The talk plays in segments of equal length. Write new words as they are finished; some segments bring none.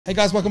Hey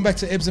guys, welcome back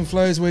to Ebbs and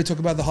Flows, where we talk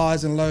about the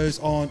highs and lows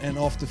on and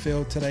off the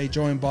field. Today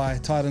joined by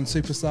Titan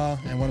superstar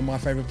and one of my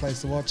favourite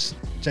players to watch,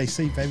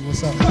 JC, baby,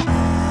 what's up?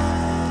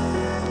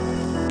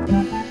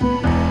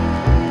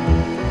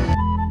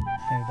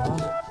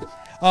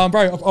 Hey,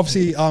 bro,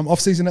 obviously off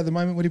season at the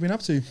moment. What have you been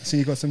up to? See,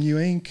 you got some new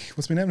ink.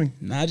 What's been happening?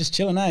 Nah, just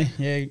chilling, eh?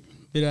 Yeah,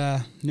 bit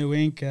of new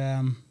ink.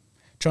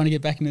 Trying to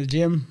get back into the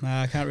gym.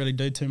 I can't really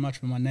do too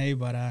much with my knee,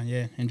 but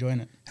yeah,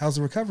 enjoying it. How's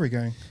the recovery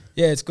going?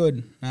 Yeah, it's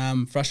good.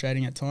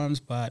 Frustrating at times,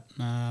 but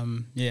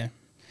yeah,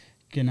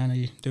 can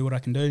only do what I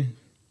can do.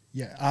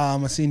 Yeah,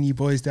 I seen you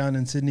boys down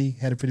in Sydney,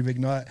 had a pretty big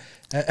night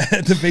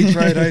at the Beach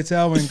Road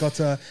Hotel and got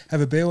to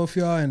have a beer with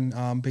you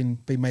and been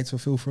mates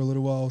with Phil for a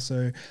little while.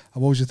 So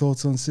what was your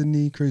thoughts on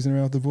Sydney, cruising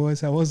around with the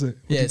boys? How was it?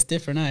 Yeah, it's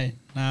different, eh?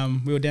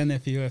 We were down there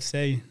for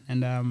UFC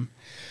and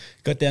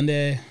got down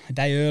there a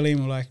day early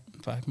and we're like,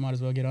 fuck, might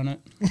as well get on it,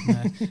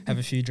 have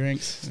a few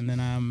drinks. And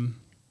then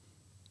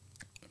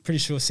pretty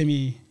sure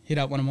Simi hit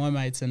up one of my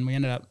mates and we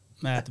ended up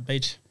at the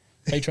Beach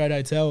Road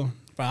Hotel.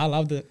 But I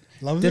loved it.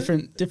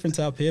 Different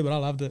to up here, but I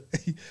loved it.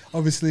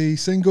 Obviously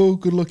single,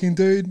 good looking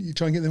dude. You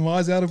try and get them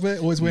eyes out of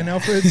it. Always wearing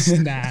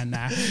Alfreds.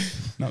 Nah,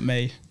 not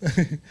me.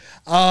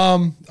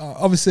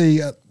 Obviously,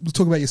 we'll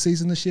talk about your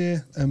season this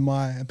year. In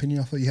my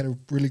opinion, I thought you had a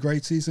really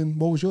great season.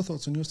 What was your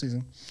thoughts on your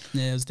season?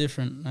 Yeah, it was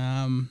different.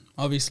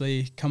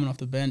 Obviously, coming off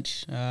the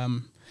bench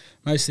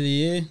most of the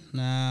year,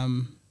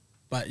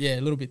 but yeah,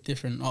 a little bit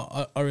different.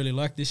 I really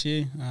liked this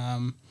year.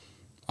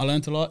 I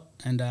learnt a lot,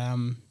 and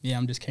yeah,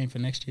 I'm just keen for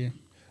next year.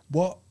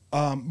 What?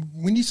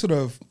 When you sort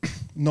of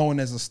known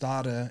as a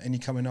starter and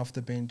you're coming off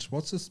the bench,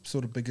 what's the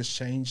sort of biggest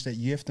change that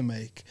you have to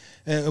make?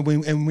 And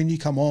when you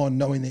come on,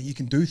 knowing that you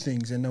can do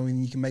things and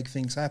knowing you can make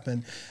things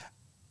happen,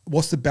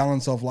 what's the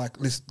balance of like,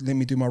 let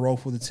me do my role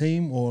for the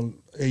team, or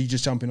are you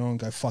just jumping on and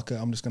go, fuck it,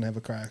 I'm just going to have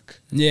a crack?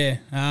 Yeah,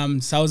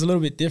 so I was a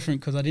little bit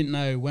different because I didn't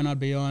know when I'd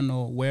be on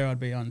or where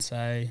I'd be on.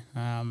 So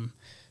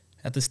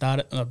at the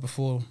start,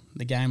 before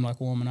the game,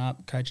 like warming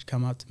up, coach would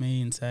come up to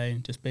me and say,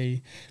 just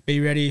be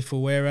ready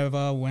for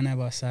wherever,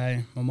 whenever.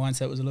 So my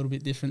mindset was a little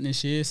bit different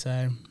this year.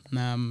 So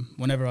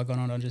whenever I got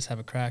on, I'd just have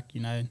a crack,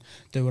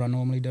 do what I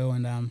normally do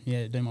and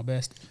yeah, do my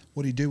best.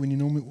 What do you do when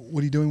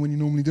what are you doing when you're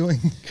normally doing?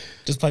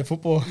 Just play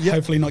football. Yep.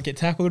 Hopefully not get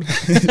tackled.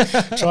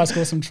 Try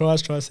score some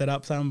tries, try set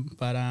up some.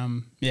 But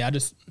yeah, I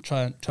just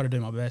try to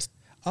do my best.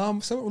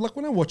 So like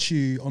when I watch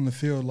you on the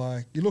field,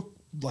 like you look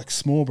like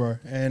small, bro,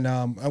 and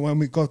when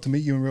we got to meet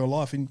you in real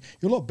life, and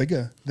you're a lot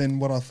bigger than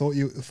what I thought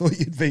you'd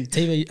be.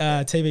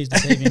 TV's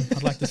deceiving.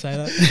 I'd like to say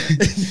that.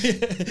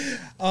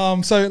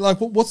 Yeah. So like,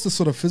 what's the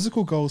sort of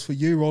physical goals for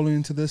you rolling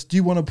into this? Do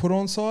you want to put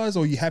on size,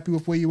 or are you happy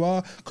with where you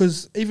are?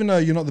 Because even though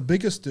you're not the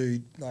biggest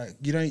dude, like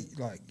you don't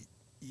like.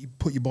 You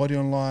put your body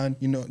online,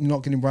 you're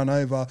not getting run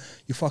over,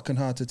 you're fucking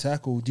hard to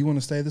tackle. Do you want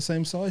to stay the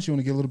same size? You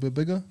want to get a little bit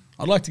bigger?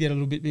 I'd like to get a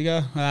little bit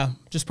bigger,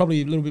 just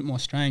probably a little bit more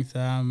strength.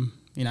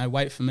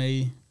 Weight for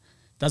me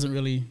doesn't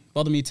really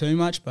bother me too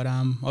much, but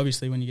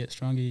obviously when you get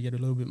stronger, you get a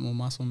little bit more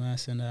muscle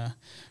mass and a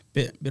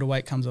bit of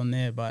weight comes on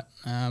there. But,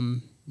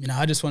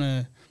 I just want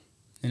to,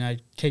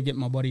 keep getting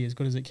my body as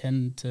good as it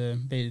can to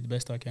be the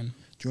best I can.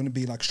 Do you want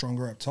to be like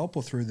stronger up top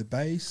or through the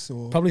base?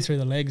 Or probably through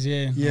the legs,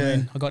 yeah.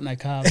 Yeah. I got no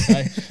calves, so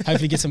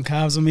hopefully get some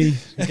calves on me,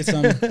 get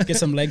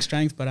some leg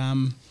strength. But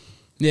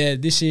yeah,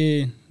 this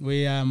year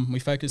we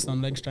focused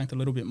on leg strength a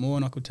little bit more,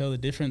 and I could tell the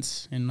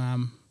difference in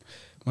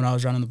when I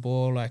was running the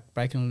ball, like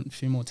breaking a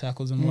few more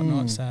tackles and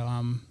whatnot. So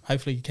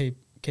hopefully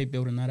keep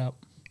building that up.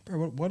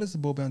 Bro, why does the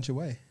ball bounce your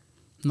way?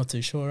 Not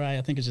too sure, eh?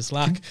 I think it's just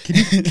luck.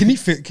 Can you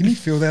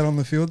feel that on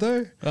the field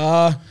though?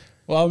 Well,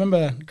 I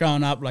remember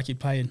growing up, like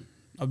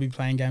I'd be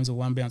playing games of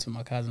one bounce with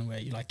my cousin where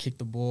you like kick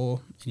the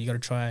ball and you got to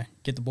try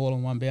get the ball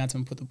on one bounce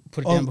and put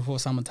it down before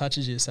someone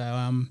touches you. So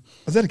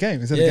is that a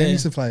game? Is that a game you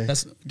used to play?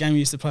 That's a game we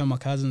used to play with my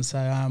cousin. So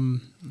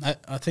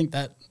I think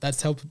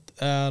that's helped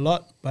a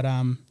lot. But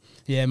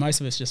yeah, most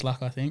of it's just luck,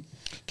 I think.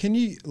 Can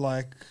you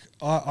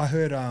I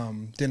heard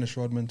Dennis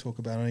Rodman talk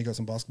about, I know he got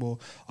some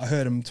basketball. I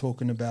heard him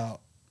talking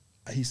about,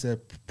 he used to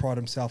pride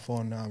himself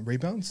on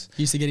rebounds.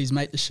 He used to get his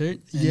mate to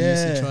shoot. And yeah.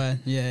 He used to try,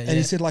 And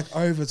he said like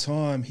over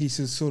time, he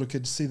sort of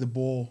could see the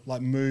ball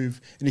like move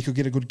and he could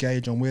get a good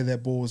gauge on where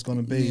that ball was going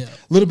to be. Yeah.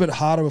 A little bit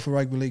harder with a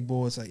rugby league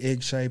ball. It's like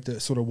egg shaped.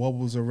 It sort of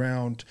wobbles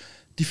around.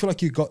 Do you feel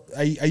like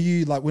are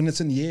you like when it's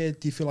in the air,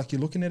 do you feel like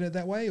you're looking at it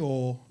that way,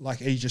 or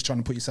like are you just trying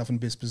to put yourself in the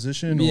best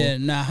position? Yeah,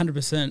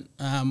 100%.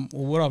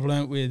 Well, what I've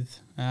learnt with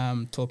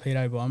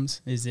torpedo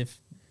bombs is if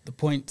the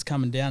point's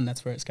coming down,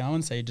 that's where it's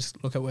going. So you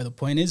just look at where the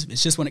point is.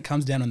 It's just when it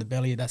comes down on the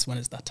belly, that's when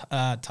it's the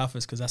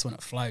toughest because that's when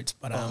it floats.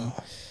 But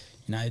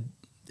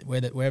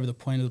wherever the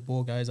point of the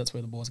ball goes, that's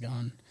where the ball's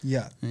going.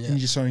 Yeah. And you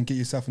just try and get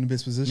yourself in the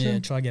best position. Yeah,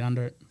 try to get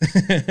under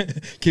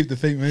it. Keep the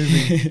feet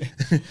moving.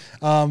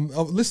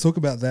 Let's talk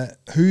about that.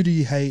 Who do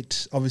you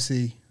hate?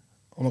 Obviously,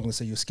 I'm not going to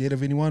say you're scared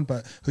of anyone,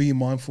 but who are you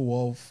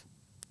mindful of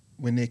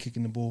when they're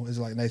kicking the ball? Is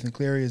it like Nathan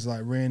Cleary? Is it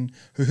like Wren?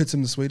 Who hits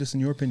him the sweetest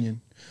in your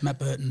opinion? Matt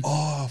Burton.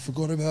 Oh, I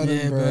forgot about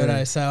him, bro. Yeah,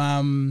 Burto. So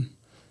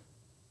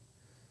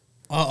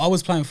I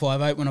was playing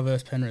 5'8" when I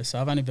versed Penrith, so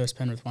I've only versed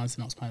Penrith once,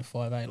 and I was playing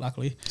 5'8",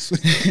 luckily.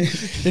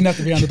 Didn't have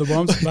to be under the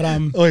bombs, but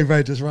oh,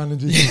 mate, just run and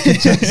do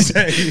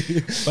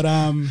something. But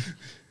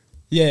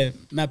yeah,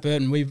 Matt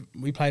Burton,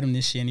 we played him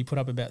this year, and he put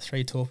up about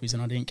 3 torpies,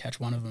 and I didn't catch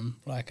one of them.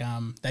 Like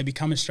they'd be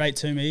coming straight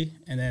to me,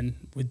 and then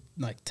with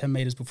like 10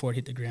 meters before it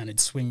hit the ground, it'd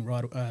swing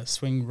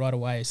right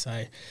away.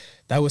 So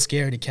they were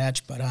scary to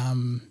catch. But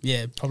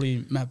yeah,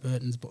 probably Matt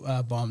Burton's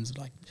bombs.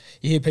 Like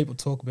you hear people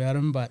talk about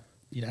them, but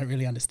you don't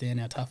really understand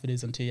how tough it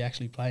is until you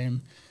actually play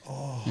him.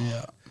 Oh,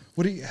 yeah.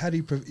 How do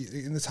you?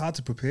 And it's hard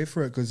to prepare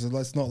for it because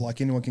it's not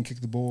like anyone can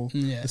kick the ball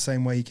the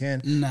same way you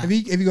can. No. Have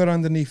you got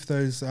underneath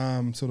those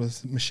sort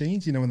of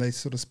machines? You know when they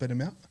sort of spit them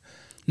out.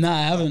 No,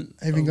 I haven't.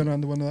 Have you gone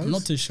under one of those? I'm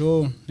not too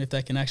sure if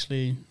they can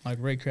actually like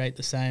recreate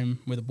the same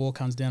where the ball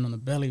comes down on the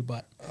belly,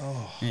 but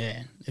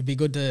yeah, it'd be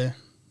good to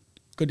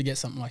get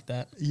something like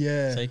that.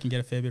 Yeah, so you can get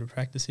a fair bit of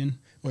practice in.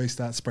 Where you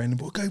start spraying the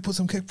ball, go put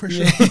some kick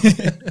pressure.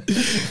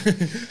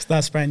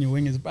 Start spraying your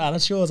wingers.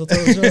 That's yours. I thought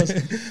it was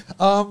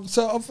yours.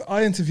 So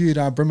I interviewed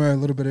Brimo a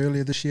little bit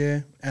earlier this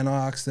year, and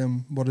I asked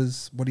him what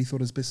he thought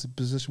his best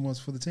position was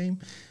for the team,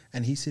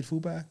 and he said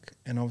fullback.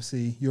 And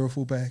obviously you're a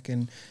fullback,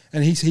 and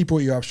he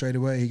brought you up straight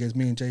away. He goes,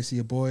 me and JC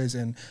are boys,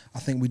 and I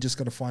think we just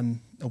got to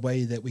find a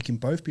way that we can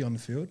both be on the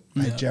field.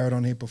 I had Jared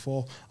on here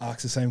before. I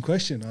asked the same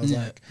question. I was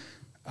like,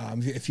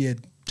 if you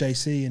had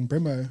JC and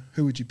Brimo,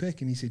 who would you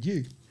pick? And he said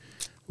you.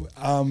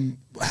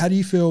 How do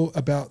you feel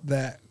about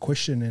that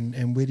question,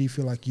 and where do you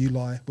feel like you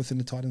lie within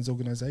the Titans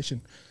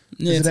organisation?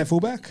 Is it at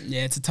fullback?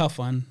 Yeah, it's a tough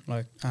one.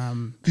 Like,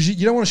 because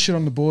you don't want to shit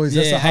on the boys.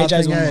 That's the hard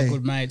AJ's thing. One of my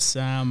good mates,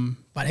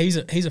 but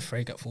he's a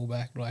freak at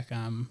fullback. Like,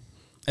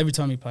 every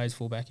time he plays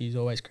fullback, he's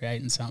always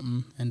creating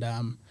something. And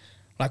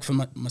like for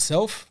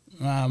myself,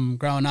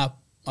 growing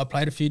up, I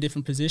played a few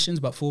different positions,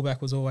 but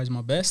fullback was always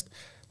my best.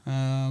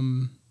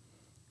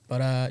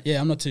 But yeah,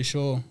 I'm not too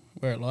sure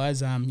where it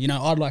lies. You know,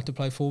 I'd like to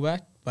play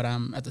fullback. But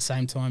at the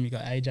same time, you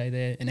got AJ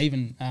there, and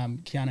even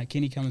Keanu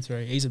Kinney coming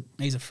through. He's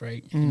a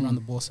freak. He can run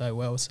the ball so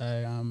well.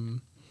 So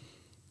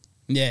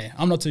yeah,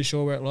 I'm not too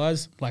sure where it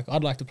lies. Like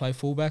I'd like to play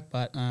fullback,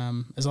 but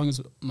as long as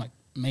like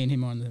me and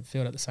him are on the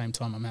field at the same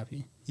time, I'm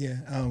happy. Yeah.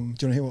 Do you want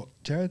to hear what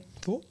Jared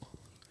thought?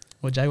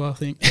 What J-Well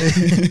think?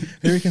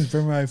 He reckons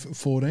Brimo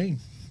 14.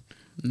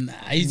 Nah,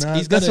 he's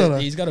got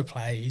to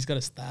play. He's got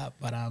to start.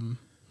 But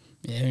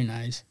yeah, who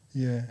knows?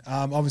 Yeah,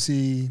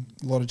 obviously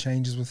a lot of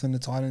changes within the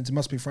Titans. It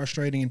must be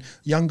frustrating. And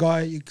young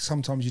guy,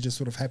 sometimes you're just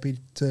sort of happy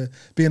to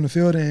be on the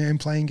field and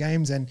playing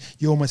games, and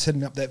you're almost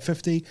hitting up that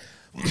 50.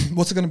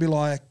 What's it going to be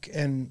like?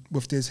 And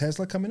with Des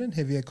Hasler coming in,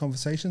 have you had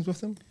conversations with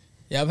him?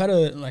 Yeah, I've had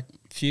a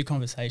few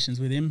conversations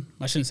with him.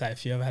 I shouldn't say a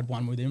few. I've had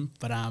one with him,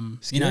 but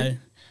you know,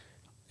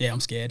 yeah,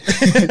 I'm scared.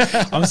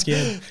 I'm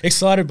scared,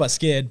 excited but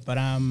scared. But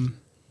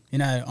you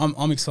know,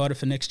 I'm excited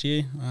for next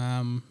year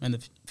and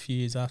the few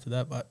years after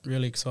that, but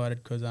really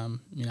excited because,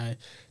 you know,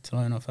 to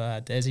learn off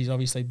Des. He's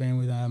obviously been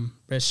with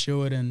Brett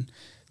Stewart and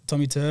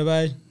Tommy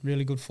Turbo,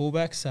 really good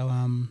fullback. So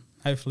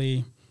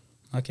hopefully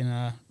I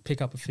can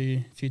pick up a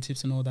few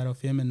tips and all that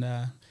off him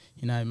and,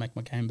 you know, make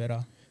my game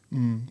better.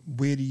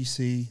 Where do you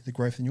see the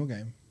growth in your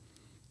game?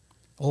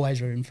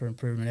 Always room for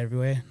improvement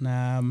everywhere.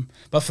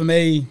 But for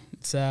me,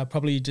 it's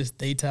probably just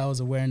details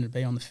of where to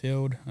be on the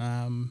field.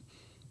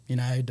 You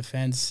know,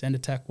 defence and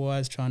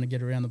attack-wise, trying to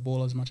get around the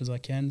ball as much as I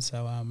can.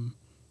 So,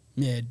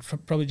 yeah,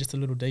 probably just a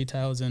little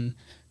details and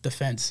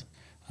defence.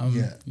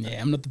 Yeah,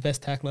 I'm not the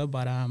best tackler,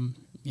 but,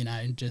 you know,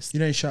 just...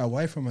 You don't shy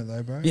away from it,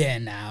 though, bro. Yeah,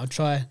 I'll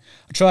try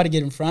to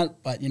get in front,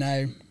 but, you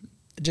know,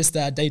 just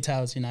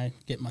details, you know,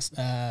 get my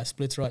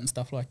splits right and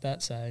stuff like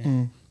that.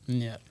 So,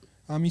 yeah.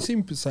 You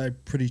seem to say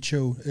pretty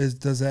chill.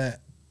 Does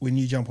that... When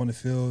you jump on the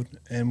field,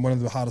 and one of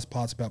the hardest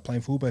parts about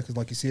playing fullback is,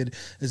 like you said,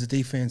 is the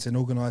defense and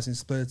organising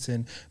splits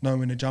and knowing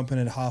when to jump in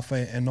at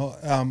halfway and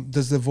not.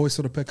 Does the voice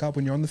sort of pick up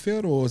when you're on the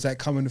field, or is that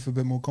coming with a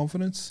bit more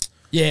confidence?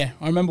 Yeah,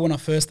 I remember when I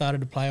first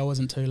started to play, I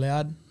wasn't too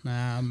loud.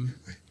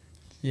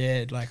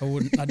 Yeah, like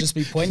I'd just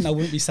be pointing, I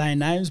wouldn't be saying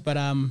names. But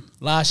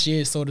last year,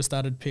 it sort of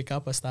started to pick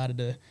up. I started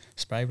to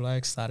spray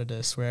blokes, started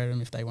to swear at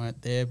them if they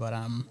weren't there. But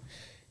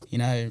you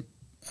know,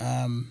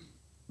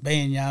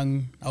 being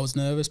young, I was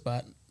nervous,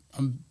 but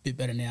I'm a bit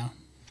better now.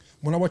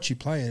 When I watch you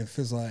play, it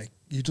feels like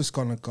you just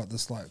kind of got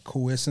this like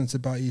cool essence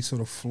about you,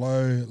 sort of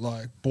flow,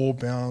 like ball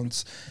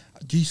bounce.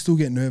 Do you still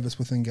get nervous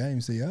within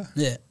games? Do you?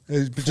 Yeah.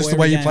 But just the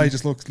way you play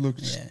just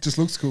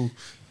looks cool.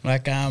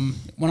 Like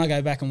when I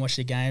go back and watch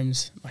the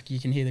games, like you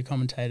can hear the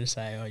commentator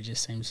say, "Oh, he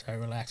just seems so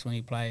relaxed when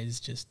he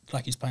plays, just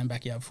like he's playing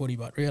backyard footy."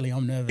 But really,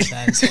 I'm nervous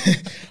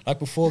as like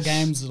before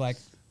games. Like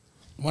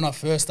when I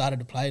first started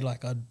to play,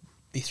 like I'd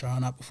be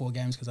throwing up before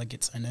games because I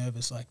get so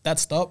nervous. Like that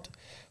stopped.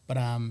 But,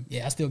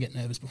 yeah, I still get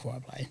nervous before I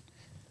play.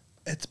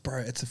 It's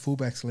a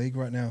fullbacks league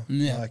right now.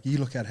 Yeah. Like, you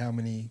look at how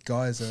many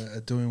guys are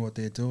doing what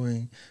they're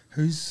doing.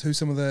 Who's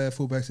some of the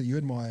fullbacks that you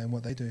admire and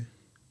what they do?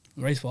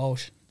 Reece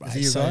Walsh. Is he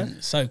your guy?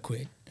 So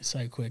quick.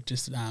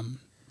 Just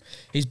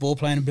his ball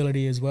playing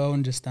ability as well,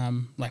 and just,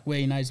 like, where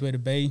he knows where to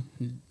be.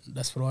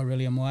 That's what I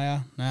really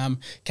admire.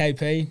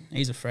 KP,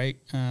 he's a freak.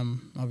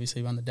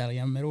 Obviously won the Dally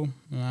M medal.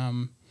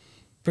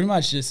 Pretty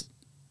much just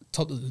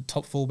top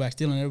fullbacks.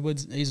 Dylan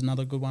Edwards, he's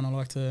another good one I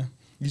like to.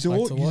 You're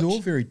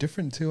all very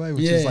different too,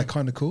 which is like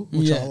kind of cool,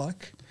 which I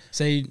like.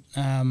 See,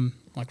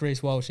 like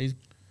Reece Walsh, he's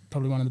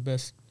probably one of the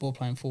best ball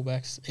playing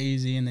fullbacks,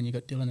 easy, and then you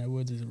got Dylan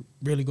Edwards, who's a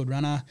really good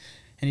runner,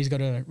 and he's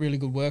got a really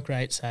good work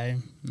rate. So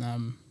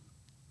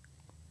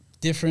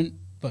different,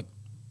 but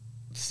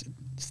it's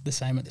the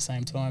same at the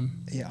same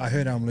time. Yeah, I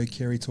heard Luke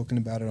Carey talking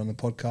about it on the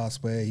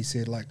podcast where he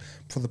said, like,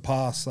 for the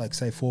past, like,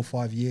 say 4 or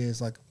 5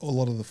 years, like, a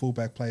lot of the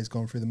fullback players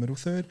gone through the middle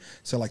third.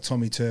 So, like,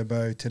 Tommy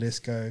Turbo,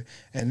 Tedesco,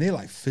 and they're,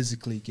 like,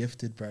 physically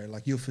gifted, bro.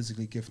 Like, you're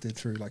physically gifted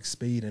through, like,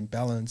 speed and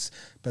balance,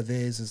 but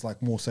theirs is,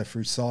 like, more so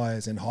through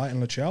size and height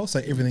and Latrell, so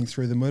everything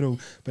through the middle.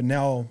 But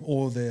now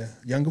all the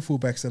younger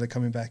fullbacks that are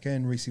coming back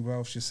in, Reece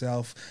Welsh,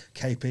 yourself,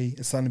 KP,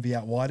 it's starting to be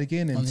out wide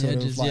again. And on the sort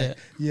edges, of, like,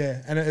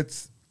 yeah, and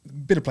it's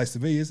better place to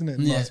be, isn't it?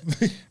 Yeah.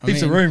 Nice.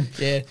 Heaps of room.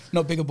 Yeah,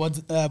 not bigger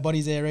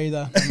bodies there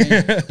either. I mean,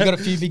 you got a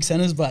few big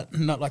centres, but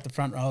not like the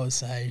front rowers,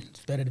 so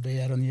it's better to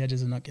be out on the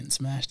edges and not getting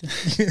smashed.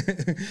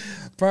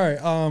 Bro,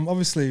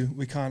 obviously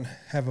we can't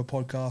have a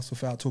podcast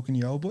without talking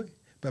to your old boy,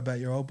 about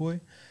your old boy.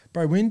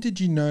 Bro, when did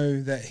you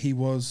know that he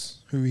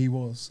was who he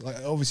was? Like,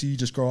 obviously you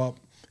just grow up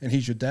and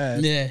he's your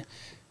dad. Yeah.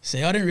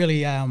 See, I didn't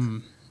really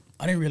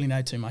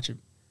know too much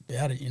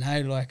about it, you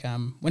know. Like,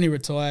 when he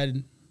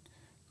retired,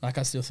 like,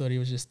 I still thought he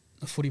was just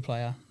a footy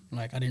player.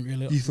 Like, I didn't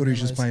really. You thought he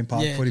was just playing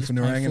park footy for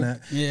Narang and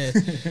that. Yeah,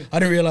 I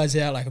didn't realise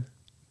how like a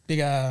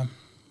bigger,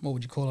 what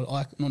would you call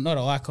it? Not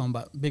an icon,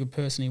 but bigger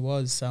person he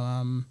was. So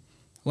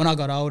when I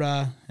got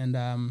older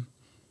and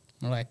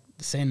like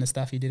seeing the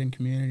stuff he did in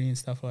community and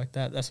stuff like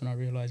that, that's when I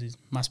realised he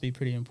must be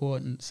pretty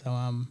important.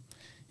 So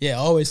yeah,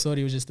 I always thought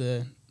he was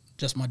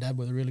just my dad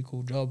with a really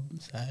cool job.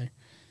 So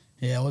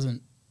yeah, I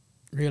wasn't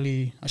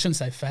really, I shouldn't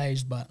say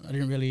phased, but I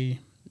didn't really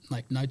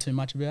like know too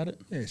much about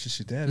it. Yeah, it's just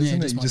your dad,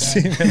 isn't it? You just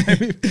see him at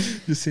home,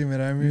 just see him at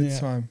home every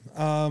time.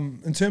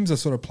 In terms of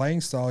sort of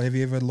playing style, have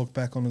you ever looked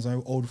back on his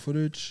old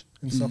footage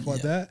and stuff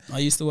like that? I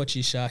used to watch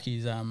his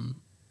Sharkies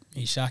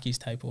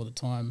tape all the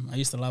time. I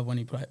used to love when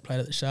he played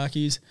at the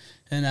Sharkies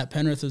and at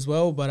Penrith as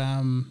well. But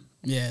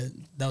yeah,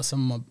 that was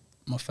some of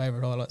my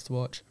favourite highlights to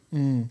watch.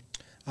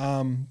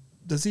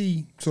 Does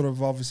he sort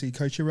of obviously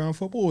coach you around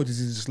football, or does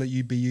he just let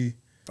you be you?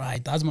 Right, he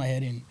does my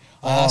head in.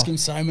 I ask him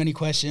so many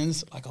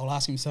questions. Like, I'll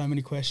ask him so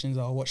many questions.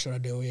 Oh, what should I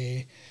do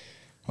here?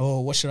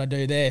 Or what should I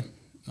do there?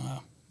 I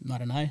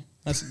don't know.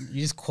 You're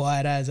just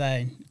quiet as,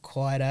 eh?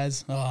 Quiet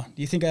as. Oh,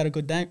 do you think I had a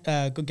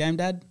good game,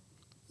 Dad?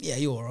 Yeah,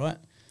 you're all right.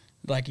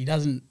 Like, he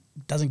doesn't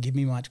give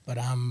me much. But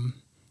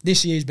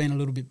this year's been a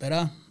little bit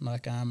better.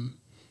 Like,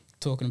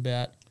 talking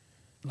about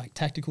like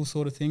tactical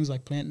sort of things,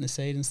 like planting the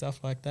seed and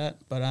stuff like that.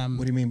 But what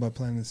do you mean by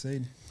planting the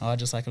seed?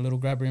 Just like a little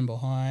grabber in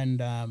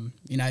behind.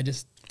 You know,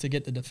 just to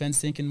get the defence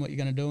thinking what you're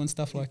going to do and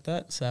stuff like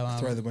that. So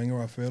throw the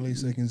winger off early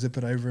so you can zip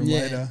it over him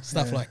later.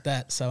 Stuff like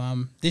that.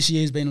 So this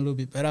year's been a little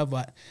bit better,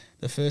 but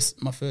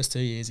my first 2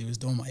 years he was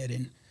doing my head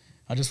in.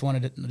 I just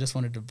wanted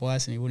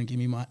advice and he wouldn't give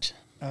me much.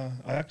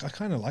 I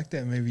kind of like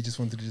that. Maybe he just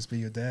wanted to just be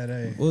your dad,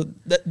 eh? Well,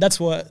 that's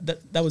what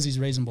that was his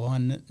reason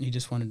behind it. He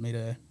just wanted me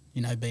to,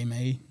 you know, be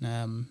me,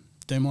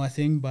 do my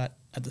thing, but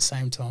at the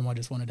same time I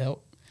just wanted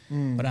help.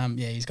 But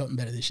yeah, he's gotten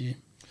better this year.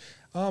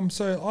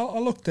 So I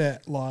looked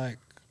at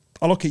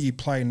I look at you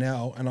play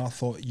now, and I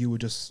thought you were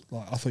just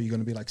like, I thought you were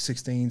going to be like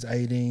 16s,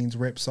 18s,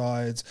 rep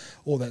sides,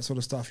 all that sort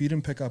of stuff. You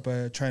didn't pick up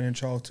a training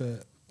child till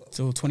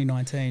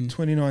 2019.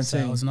 2019. So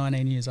I was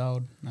 19 years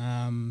old.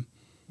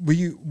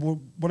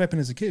 What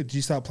happened as a kid? Did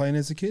you start playing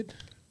as a kid?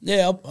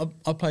 Yeah,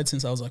 I played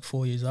since I was like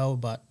 4 years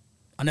old, but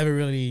I never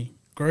really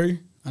grew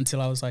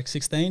until I was like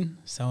 16.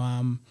 So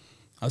I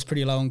was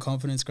pretty low in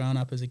confidence growing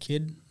up as a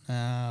kid.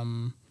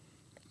 And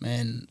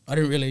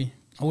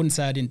I wouldn't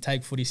say I didn't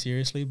take footy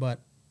seriously, but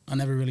I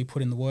never really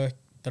put in the work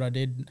that I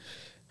did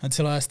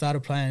until I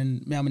started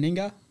playing Mount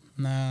Meninga.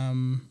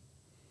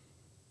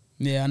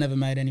 Yeah, I never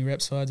made any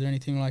rep sides or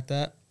anything like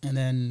that. And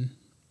then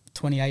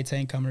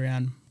 2018 come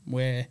around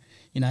where,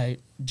 you know,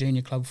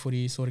 junior club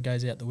footy sort of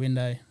goes out the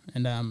window,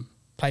 and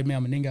played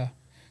Mount Meninga.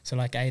 So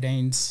like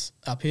 18s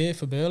up here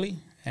for Burleigh.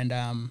 And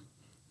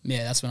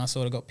yeah, that's when I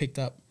sort of got picked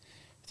up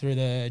through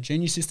the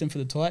junior system for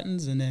the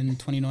Titans. And then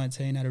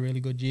 2019 had a really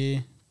good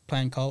year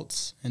playing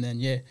Colts. And then,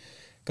 yeah,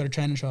 got a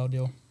training trial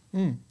deal.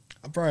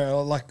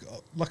 Bro,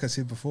 like I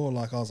said before,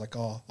 like I was like,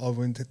 I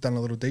done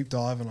a little deep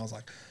dive, and I was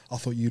like, I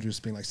thought you'd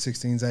just been like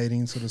 16s,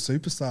 18s sort of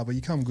superstar, but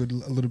you come good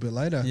a little bit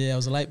later. Yeah, I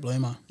was a late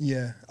bloomer.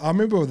 Yeah, I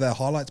remember with that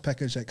highlights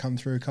package that come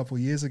through a couple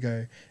of years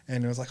ago,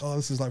 and it was like, oh,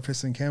 this is like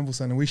Preston Campbell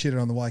son, and we shared it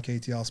on the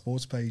YKTR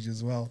sports page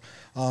as well.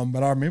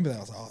 But I remember that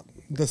I was like, oh,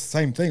 the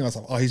same thing. I was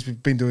like, oh, he's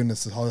been doing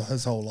this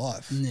his whole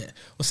life. Yeah.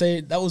 Well,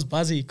 see, that was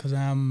buzzy because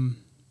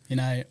you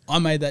know, I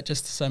made that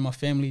just so my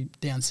family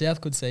down south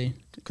could see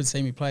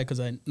me play, because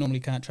they normally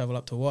can't travel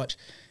up to watch.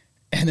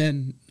 And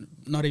then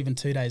not even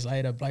 2 days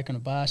later, Blake on a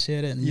bar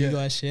shared it, and you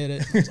guys shared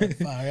it. I was like,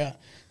 far out.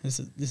 This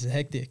is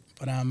hectic.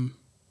 But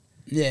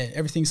yeah,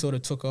 everything sort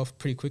of took off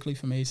pretty quickly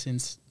for me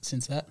since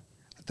that.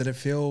 Did you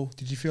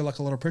feel like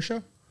a lot of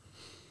pressure?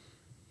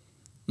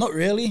 Not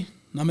really.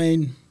 I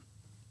mean,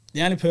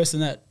 the only person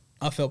that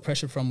I felt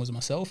pressure from was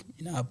myself.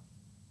 You know,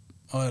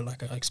 I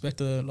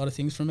expected a lot of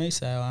things from me.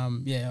 So,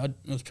 it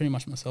was pretty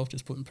much myself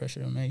just putting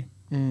pressure on me.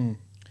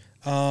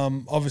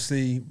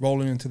 Obviously,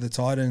 rolling into the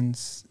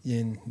Titans,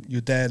 and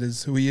your dad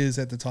is who he is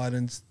at the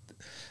Titans.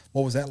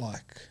 What was that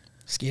like?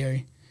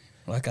 Scary.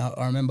 Like,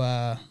 I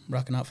remember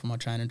rocking up for my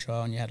training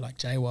trial, and you had, like,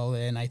 J-Well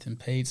there, Nathan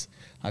Peets,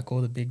 like, all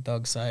the big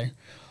dogs. So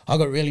I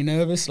got really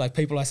nervous, like,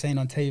 people I seen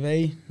on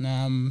TV.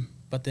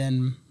 But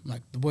then,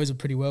 like, the boys were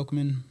pretty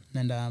welcoming,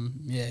 and,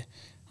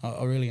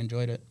 I really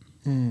enjoyed it.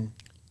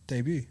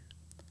 Debut.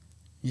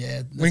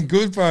 Yeah. Went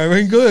good, bro.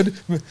 Went good.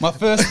 My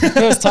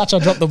first touch, I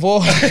dropped the ball.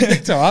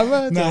 It's all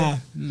right,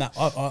 man. Nah,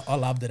 I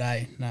loved it,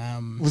 eh?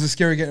 Was it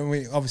scary getting,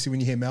 obviously,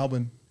 when you hear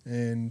Melbourne,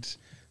 and...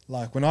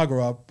 Like, when I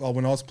grew up, or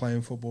when I was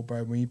playing football,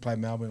 bro, when you play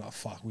Melbourne, like,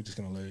 fuck, we're just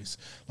going to lose.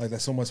 Like,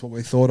 that's almost what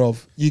we thought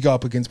of. You go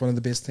up against one of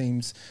the best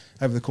teams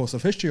over the course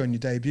of history on your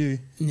debut.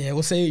 Yeah,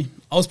 we'll see.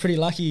 I was pretty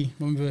lucky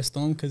when we were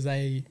Storm because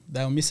they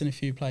were missing a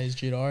few players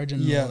due to Origin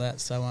and all that.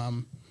 So,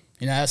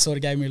 that sort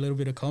of gave me a little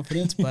bit of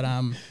confidence. But,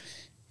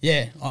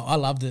 I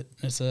loved it.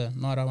 It's a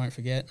night I won't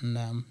forget. And,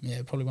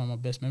 probably one of my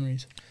best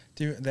memories.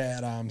 Do you,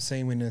 that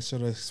scene when it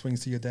sort of swings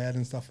to your dad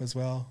and stuff as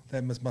well,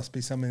 that must be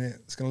something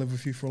that's going to live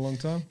with you for a long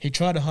time? He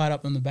tried to hide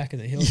up on the back of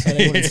the hill so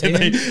they wouldn't see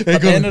him,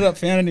 but they ended up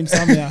finding him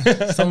somehow.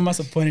 Someone must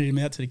have pointed him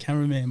out to the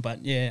cameraman. But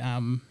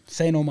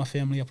seeing all my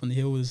family up on the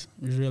hill was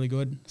really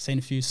good. Seen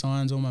a few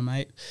signs. All my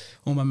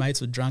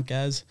mates were drunk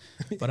as,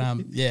 but I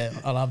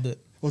loved it.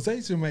 Was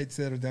that your mates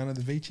that are down at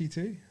the beachy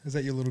too? Is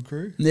that your little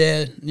crew?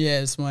 Yeah,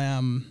 it's my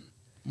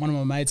one of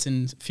my mates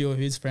and a few of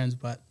his friends,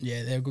 but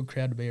they're a good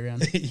crowd to be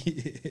around.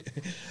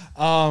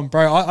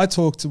 Bro, I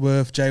talked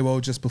with J-Well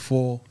just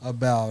before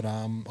about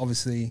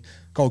obviously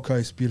Gold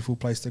Coast, beautiful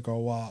place to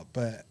grow up,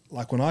 but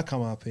like when I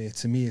come up here,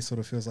 to me it sort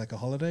of feels like a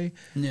holiday.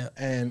 Yeah.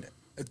 And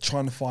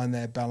trying to find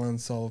that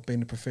balance of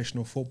being a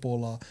professional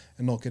footballer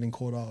and not getting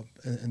caught up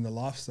in the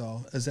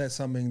lifestyle. Is that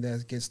something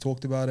that gets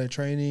talked about at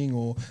training,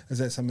 or is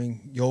that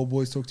something your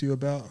boys talk to you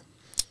about?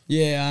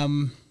 Yeah,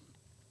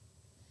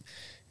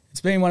 it's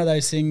been one of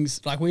those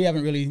things, like we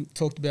haven't really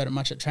talked about it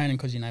much at training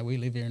because, we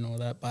live here and all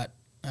that, but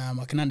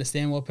I can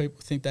understand why people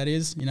think that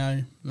is,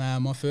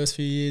 my first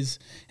few years,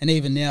 and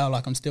even now,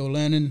 like I'm still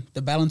learning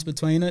the balance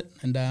between it,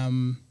 and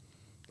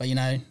but,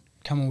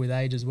 coming with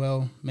age as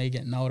well, me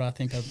getting older, I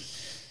think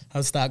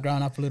I'll start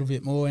growing up a little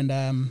bit more and,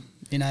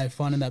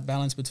 finding that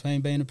balance between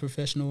being a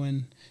professional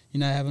and,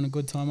 having a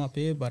good time up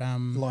here. But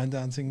line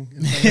dancing.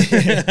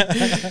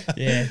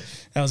 Yeah,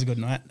 that was a good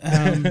night.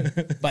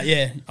 But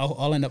yeah,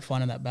 I'll end up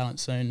finding that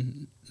balance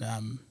soon.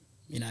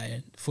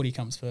 Footy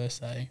comes first,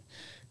 so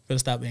got to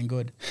start being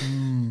good.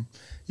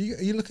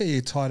 You look at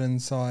your tight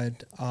end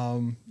side.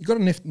 You got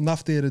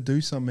enough there to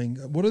do something.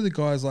 What are the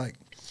guys like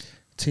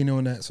Tino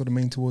and that sort of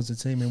mean towards the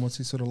team, and what's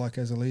he sort of like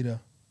as a leader?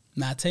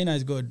 Nah,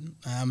 Tino's good.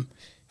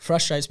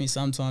 Frustrates me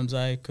sometimes,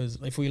 because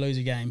if we lose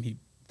a game, he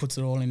puts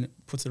it all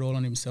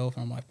on himself.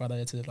 And I'm like, brother,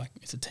 it's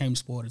a team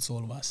sport. It's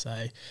all of us.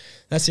 So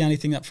that's the only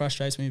thing that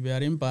frustrates me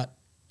about him. But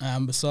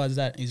besides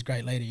that, he's a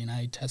great leader.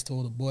 He chats to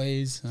all the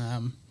boys.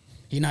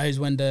 He knows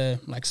when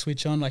to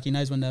switch on. He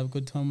knows when to have a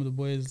good time with the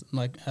boys,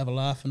 have a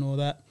laugh and all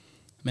that.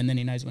 And then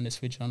he knows when to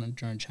switch on and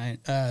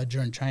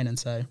during training.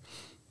 So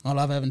I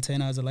love having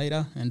Tino as a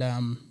leader, and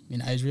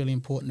he's really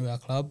important to our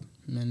club.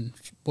 And then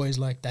boys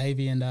like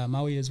Davey and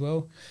Moe as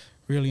well.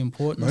 Really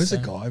important. Mo's a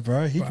guy,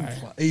 bro. He can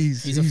play.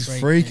 He's a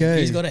freak, eh?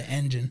 He's got an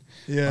engine.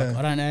 Yeah.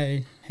 I don't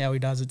know how he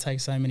does it.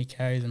 Takes so many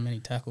carries and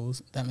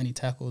that many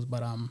tackles,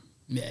 but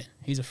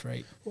he's a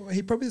freak. Well,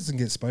 he probably doesn't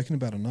get spoken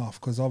about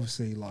enough because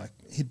obviously,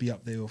 he'd be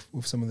up there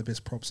with some of the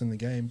best props in the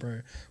game,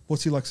 bro.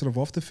 What's he like sort of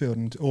off the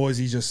field, or is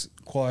he just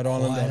quiet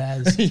on? Quiet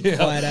as.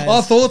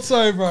 I thought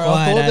so, bro.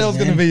 I thought that was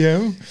going to be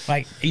him.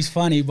 He's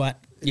funny, but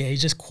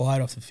he's just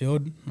quiet off the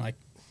field.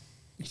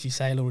 If you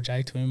say a little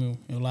joke to him,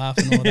 he'll laugh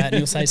and all that, and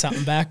he'll say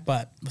something back.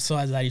 But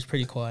besides that, he's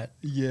pretty quiet.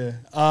 Yeah.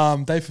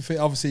 Dave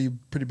Fafita, obviously,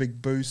 pretty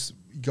big boost.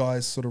 You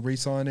guys sort of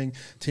re-signing.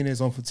 Tino's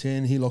on for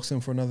 10. He locks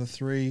in for another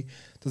 3.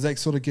 Does that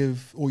sort of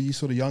give all you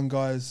sort of young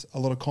guys a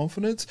lot of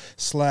confidence?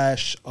 / I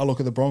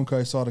look at the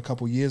Broncos side a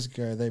couple of years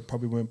ago. They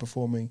probably weren't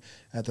performing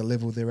at the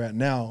level they're at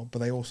now, but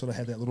they all sort of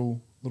had that little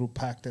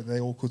pack that they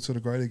all could sort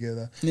of grow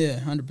together. Yeah,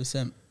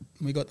 100%.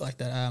 We got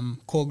that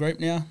core group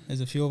now. There's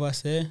a few of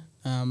us there.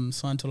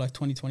 Signed till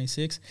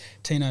 2026.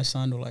 Tino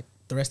signed till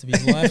the rest of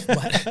his life.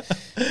 But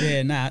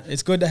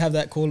it's good to have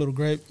that core little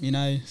group,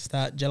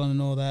 start gelling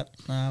and all that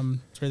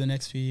through the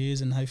next few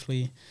years, and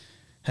hopefully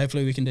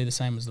we can do the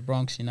same as the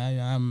Bronx,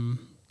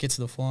 get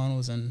to the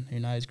finals and who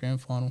knows, grand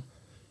final.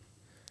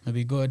 It'll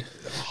be good.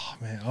 Oh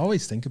man, I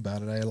always think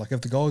about it,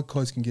 if the Gold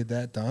Coast can get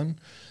that done,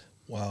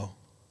 wow.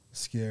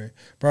 Scary.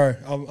 Bro,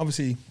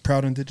 obviously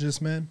proud Indigenous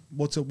man.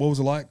 What was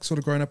it like sort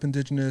of growing up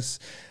Indigenous?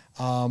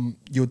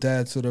 Your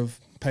dad sort of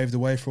paved the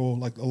way for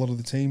a lot of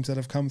the teams that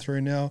have come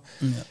through now.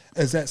 Yeah.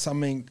 Is that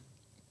something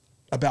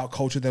about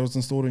culture that was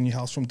installed in your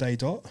house from day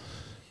dot?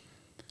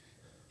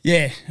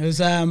 Yeah, it was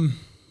a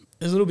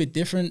little bit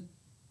different.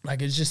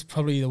 It's just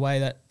probably the way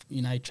that,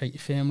 treat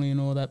your family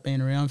and all that, being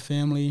around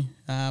family.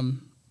 I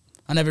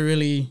never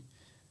really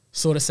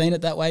sort of seen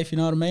it that way, if you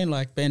know what I mean.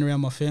 Like being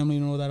around my family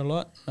and all that a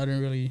lot, I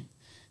didn't really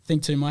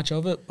think too much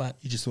of it. But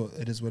you just thought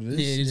it is what it is.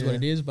 Yeah, it is what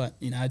it is. But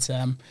it's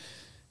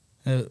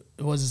it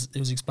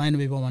was explained to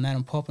me by my nan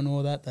and pop and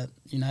all that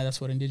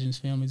that's what Indigenous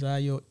families are.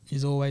 You're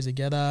always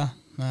together,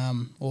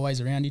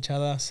 always around each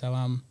other.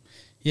 So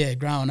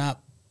growing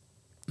up,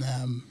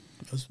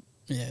 it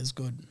was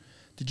good.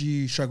 Did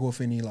you struggle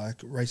with any like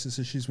racist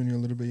issues when you were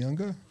a little bit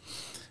younger?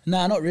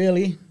 No, not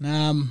really.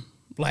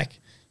 Like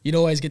you'd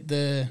always get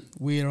the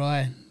weird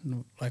eye,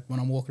 like when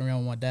I'm walking around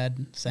with my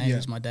dad, saying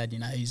who's my dad.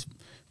 He's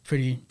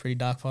pretty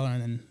dark color,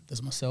 and then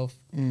there's myself.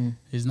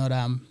 Who's not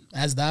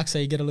as dark, so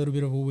you get a little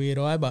bit of a weird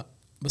eye. But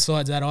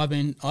besides that, I've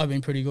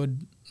been pretty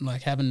good,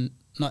 like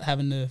not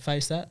having to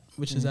face that,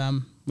 which is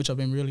which I've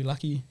been really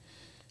lucky.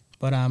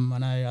 But I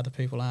know other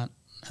people aren't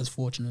as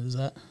fortunate as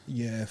that.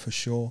 Yeah, for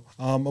sure.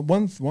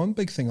 One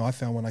big thing I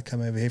found when I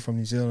came over here from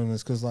New Zealand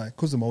is because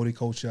the Māori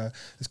culture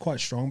is quite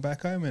strong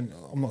back home, and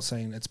I'm not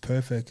saying it's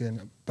perfect,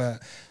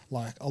 but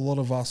like a lot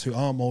of us who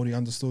aren't Māori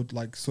understood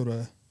like sort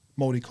of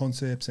Māori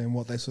concepts and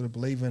what they sort of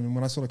believe in. And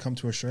when I sort of come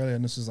to Australia,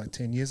 and this was like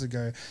 10 years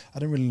ago, I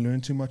didn't really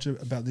learn too much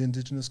about the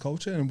Indigenous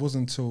culture, and it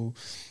wasn't until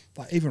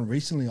like even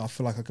recently I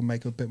feel like I can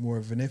make a bit more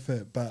of an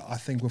effort. But I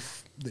think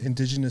with the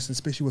Indigenous,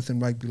 especially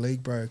within rugby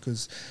league, bro,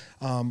 because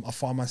I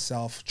find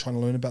myself trying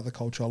to learn about the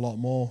culture a lot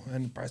more,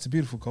 and bro, it's a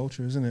beautiful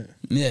culture, isn't it?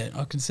 Yeah,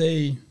 I can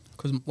see,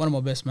 because one of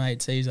my best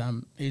mates, he's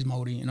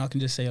Māori, and I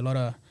can just see a lot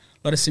of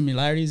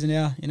similarities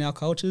in our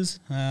cultures,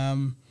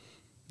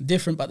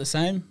 different but the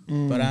same.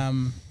 But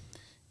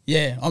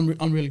yeah,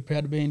 I'm really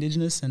proud to be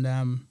Indigenous, and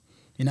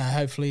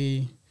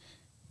hopefully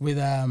with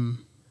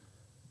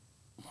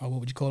what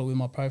would you call it, with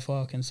my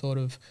profile, I can sort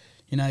of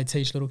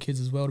teach little kids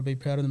as well to be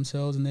proud of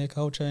themselves and their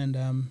culture. And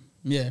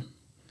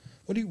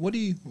What do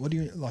you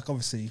like?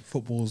 Obviously,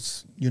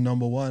 football's your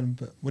number one,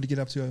 but what do you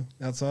get up to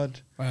outside?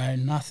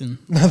 Nothing.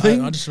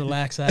 Nothing. I just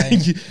relax.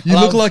 You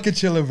look like a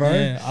chiller, bro.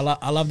 Yeah,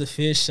 I love to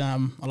fish. I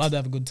love to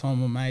have a good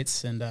time with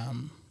mates, and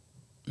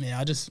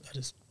I just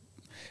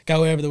go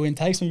wherever the wind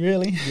takes me,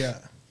 really. Yeah.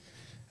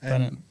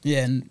 But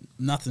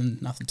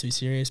nothing too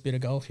serious. Bit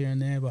of golf here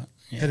and there, but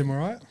hit him all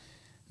right?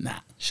 Nah,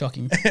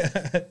 shocking.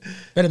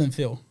 Better than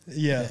Phil.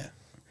 Yeah.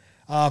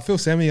 Phil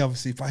Sammy,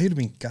 obviously, but he'd have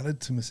been gutted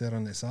to miss out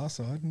on this SR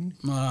side.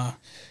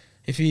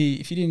 If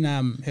he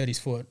didn't hurt his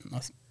foot,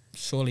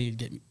 surely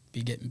he'd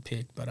be getting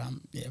picked. But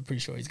I'm pretty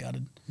sure he's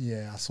gutted.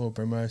 Yeah, I saw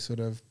Brimo sort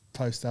of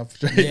post up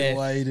straight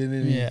away,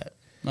 didn't he? Yeah,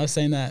 I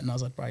seen that and I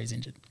was like, bro, he's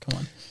injured. Come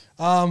on.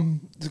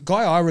 The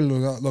guy I really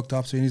looked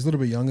up to, and he's a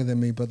little bit younger than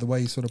me, but the way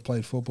he sort of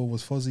played football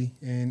was Fozzie,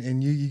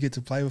 and you get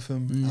to play with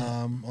him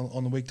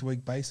on a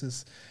week-to-week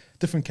basis.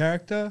 Different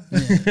character.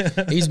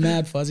 Yeah. He's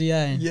mad fuzzy,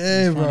 eh?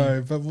 Yeah,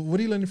 bro. But what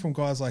are you learning from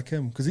guys like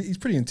him? Because he's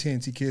pretty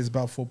intense. He cares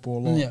about football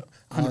a lot. Yeah,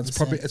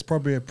 it's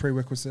probably a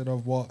prerequisite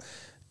of what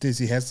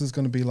Desi Hasler's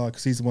going to be like,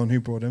 because he's the one who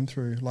brought him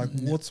through. Like,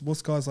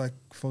 what's guys like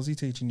Fozzie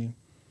teaching you?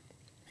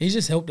 He's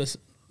just helped us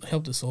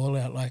all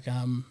out. Like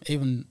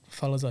even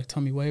fellas like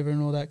Tommy Weaver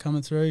and all that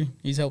coming through.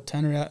 He's helped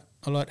Tanner out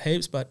a lot,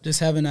 heaps. But just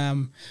having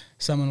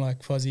someone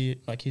like Fozzie,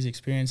 like his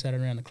experience out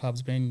around the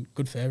club's been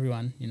good for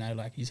everyone.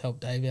 Like he's helped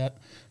Dave out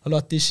a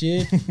lot this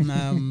year.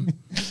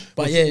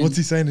 But what's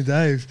he saying to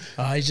Dave?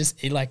 He's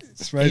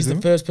the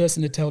first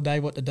person to tell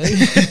Dave what to do.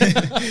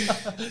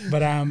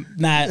 But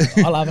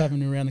I love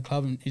having him around the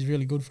club, and he's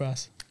really good for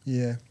us.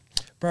 Yeah,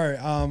 bro.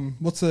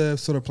 What's the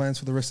sort of plans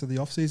for the rest of the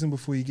off season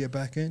before you get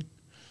back in?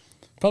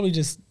 Probably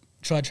just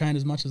try to train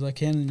as much as I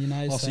can,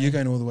 so you're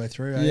going all the way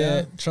through,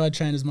 yeah. Try to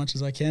train as much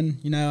as I can.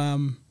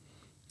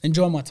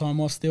 Enjoy my time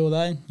off still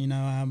though.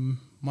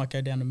 Might go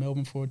down to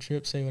Melbourne for a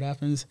trip, see what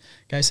happens.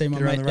 Go see my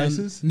mate the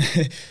races.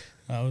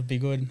 That would be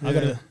good. Yeah. I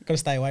got to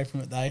stay away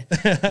from it though.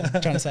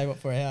 Trying to save up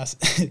for a house.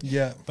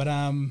 Yeah. But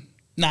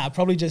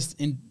probably just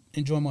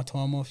enjoy my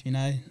time off. You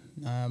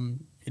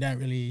don't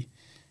really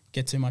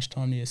get too much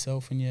time to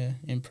yourself when you're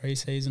in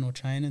pre-season or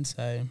training.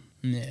 So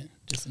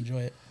just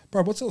enjoy it.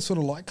 Bro, what's it sort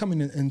of like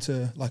coming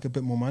into like a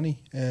bit more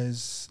money,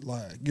 as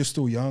like you're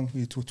still young,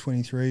 you're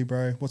 23,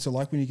 bro. What's it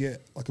like when you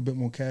get like a bit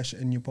more cash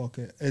in your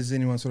pocket? Is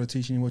anyone sort of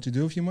teaching you what to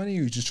do with your money, or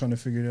are you just trying to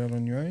figure it out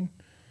on your own?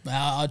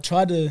 I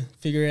tried to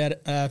figure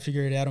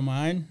it out on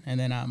my own, and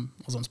then I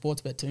was on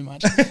Sportsbet too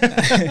much.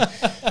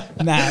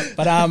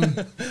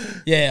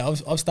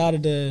 I've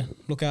started to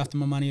look after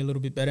my money a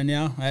little bit better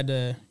now. I had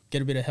to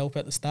get a bit of help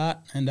at the start,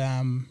 and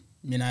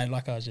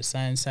like I was just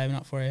saying, saving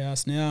up for a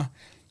house now.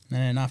 And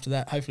then after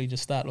that, hopefully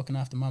just start looking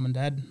after mum and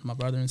dad, my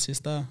brother and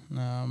sister,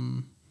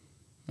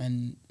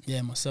 and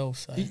myself.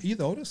 So. You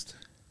the oldest?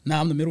 No,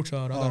 I'm the middle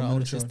child. I got an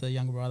older sister,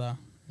 younger brother.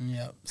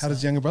 Yeah. How does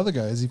the younger brother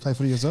go? Does he play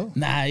footy as well?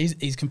 Nah,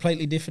 he's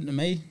completely different to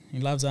me. He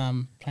loves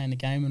playing the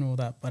game and all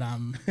that. But I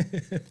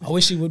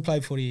wish he would play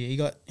footy.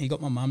 He got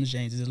my mum's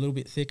genes. He's a little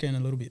bit thicker and a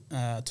little bit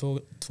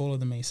taller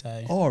than me.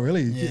 So. Oh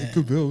really? Yeah.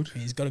 Good build.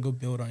 He's got a good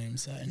build on him.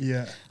 So.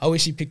 Yeah. I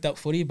wish he picked up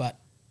footy, but.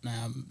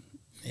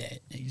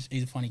 He's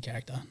a funny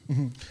character.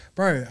 Mm-hmm.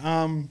 Bro,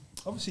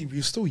 obviously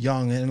you're still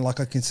young, and like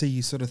I can see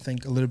you sort of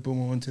think a little bit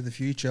more into the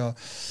future.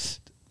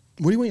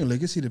 What do you want your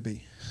legacy to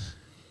be?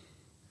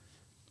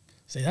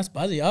 See, that's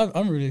buzzy. I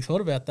haven't really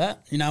thought about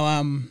that. You know,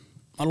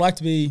 I'd like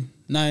to be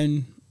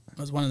known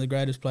as one of the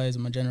greatest players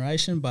of my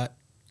generation, but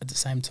at the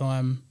same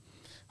time,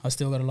 I've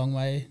still got a long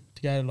way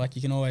to go. Like,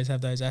 you can always have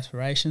those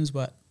aspirations,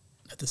 but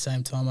at the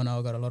same time, I know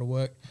I've got a lot of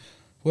work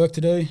to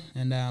do.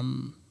 And,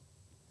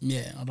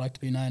 I'd like to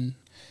be known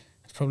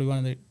as probably one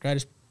of the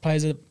greatest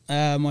players of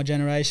my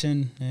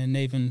generation, and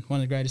even one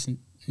of the greatest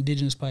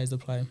Indigenous players to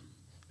play.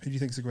 Who do you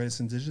think is the greatest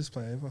Indigenous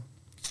player ever?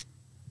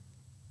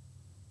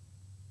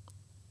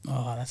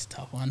 Oh, that's a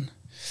tough one.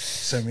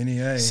 So many,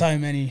 eh? So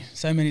many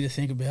to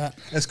think about.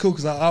 That's cool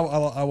because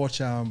I watch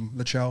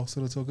Latrell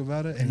sort of talk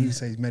about it, and he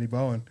says Matty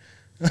Bowen.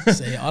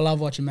 See, I love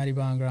watching Matty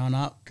Bowen growing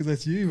up. Because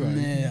that's you, bro.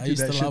 Yeah, I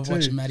used to love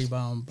watching Matty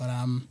Bowen. But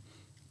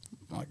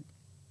like,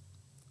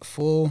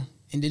 for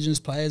Indigenous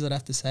players, I'd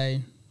have to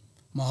say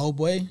my old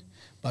boy.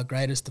 But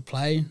greatest to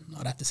play,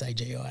 I'd have to say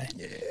G.I.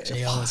 Yeah,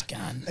 G.I. was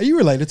gun. Are you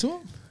related to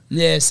him?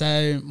 Yeah,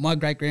 so my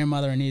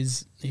great-grandmother and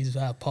his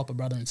papa,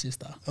 brother and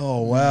sister.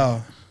 Oh,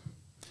 wow.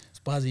 It's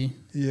buzzy.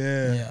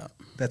 Yeah.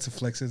 That's a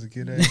flex as a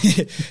kid, eh?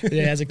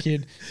 Yeah, as a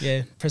kid.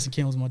 Yeah, Preston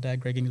Campbell was my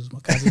dad, Greg Ingles was my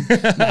cousin.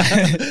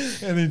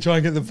 And then try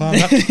and get the palm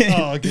up.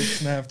 Oh, get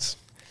snapped.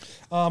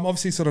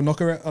 Obviously, sort of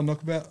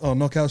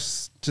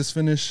knockouts just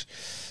finished.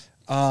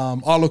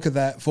 I look at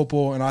that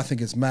football and I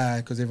think it's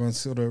mad because everyone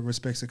sort of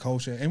respects the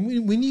culture.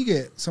 And when you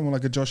get someone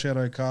like a Josh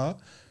Addo-Carr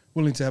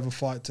willing to have a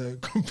fight to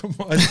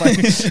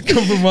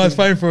compromise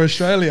fame for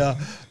Australia,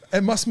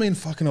 it must mean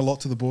fucking a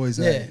lot to the boys.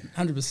 Yeah,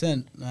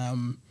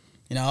 100%.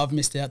 You know, I've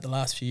missed out the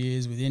last few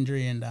years with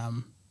injury and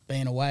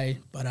being away,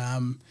 but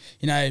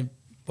you know,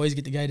 boys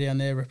get to go down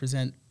there,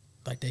 represent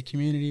like their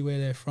community where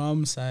they're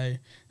from. So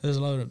there's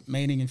a lot of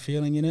meaning and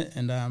feeling in it,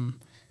 and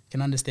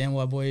can understand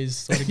why boys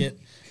sort of get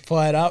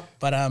fired up.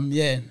 But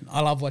yeah,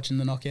 I love watching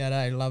the knockout.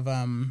 I love.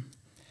 I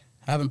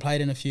haven't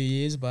played in a few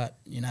years, but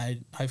you know,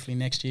 hopefully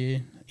next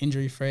year,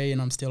 injury free,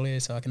 and I'm still here,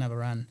 so I can have a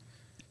run.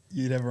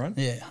 You'd have a run?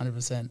 Yeah,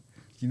 100%.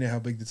 You know how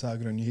big the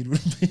target on your head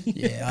would be?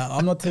 Yeah,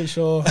 I'm not too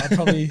sure. I'd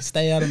probably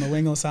stay out on the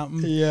wing or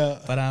something. Yeah.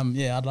 But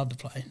yeah, I'd love to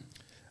play.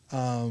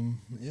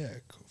 Yeah,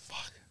 cool.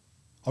 Fuck.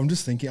 I'm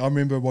just thinking, I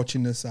remember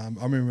watching this, I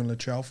remember when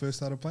Latrell first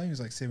started playing, he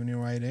was like 17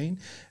 or 18,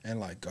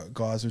 and like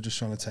guys were just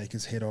trying to take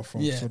his head off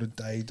from sort of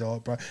day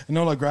dot, bro. And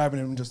they're like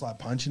grabbing him and just like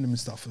punching him and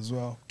stuff as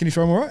well. Can you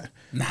throw him all right?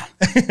 Nah.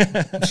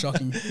 I'm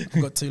shocking.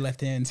 I've got 2 left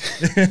hands.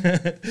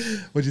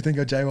 What do you think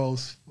of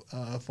J-Wall's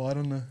fight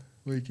on the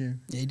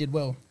weekend? Yeah, he did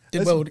well.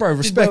 Bro,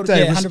 respect,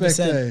 eh? Yeah, respect,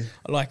 100%. eh?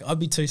 Like, I'd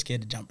be too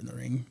scared to jump in the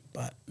ring,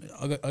 but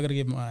I got to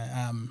give my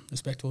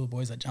respect to all the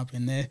boys that jump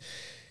in there.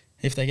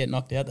 If they get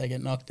knocked out, they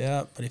get knocked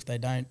out. But if they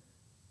don't,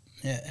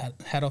 yeah,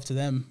 hat off to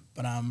them.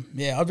 But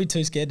yeah, I'd be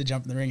too scared to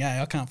jump in the ring. Hey,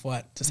 I can't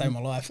fight to save my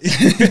life.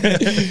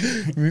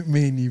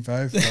 Me and you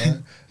both, right?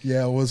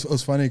 Yeah, it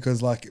was funny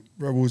because like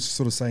Rob was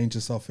sort of saying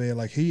just off air,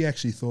 like he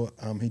actually thought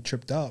he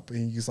tripped up.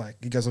 And he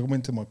goes, I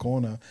went to my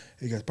corner.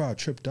 He goes, bro, I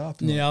tripped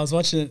up. And yeah, I was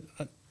watching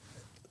it.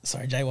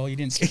 Sorry, J-Wall, you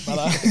didn't skip,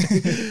 brother.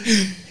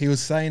 He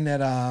was saying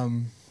that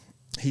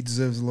he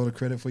deserves a lot of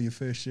credit for your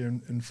first year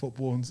in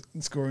football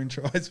and scoring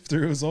tries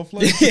through his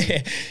offloads.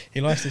 Yeah, he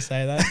likes to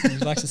say that. He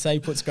likes to say he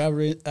puts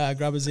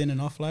grubbers in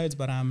and offloads,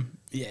 but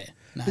yeah.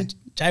 No,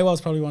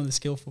 J-Wall's probably one of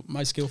the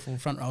most skillful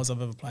front rows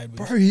I've ever played with.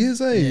 Bro, he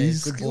is, eh? Yeah,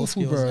 he's good skillful, ball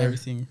skills bro. and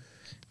everything.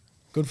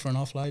 Good for an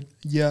offload.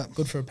 Yeah.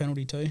 Good for a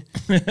penalty too.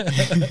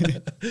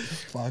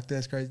 Fuck,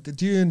 that's great.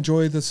 Do you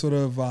enjoy the sort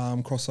of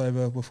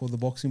crossover before the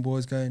boxing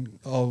boys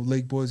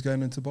league boys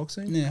going into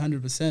boxing? Yeah,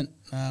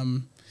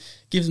 100%.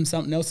 Gives them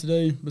something else to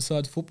do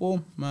besides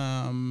football.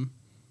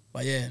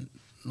 But yeah,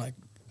 like,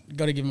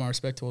 got to give my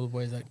respect to all the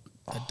boys that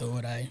do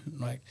it, eh?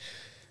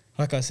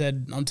 Like I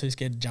said, I'm too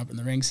scared to jump in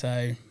the ring,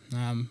 so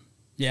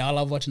yeah, I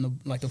love watching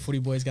the footy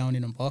boys going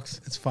in and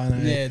box. It's fun,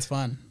 eh? Yeah, it's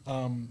fun.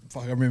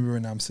 Fuck, I remember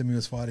when Simi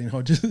was fighting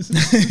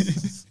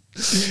Hodges.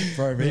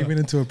 Bro, he went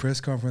into a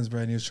press conference, bro,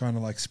 and he was trying to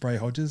like spray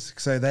Hodges.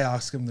 So they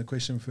asked him the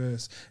question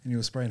first, and he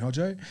was spraying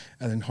Hodjo,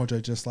 and then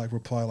Hodjo just like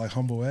replied like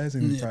humble as,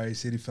 and bro, he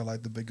said he felt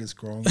like the biggest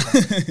grong.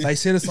 They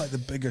said it's like the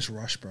biggest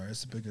rush, bro.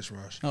 It's the biggest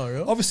rush. Oh,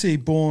 really? Obviously,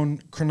 born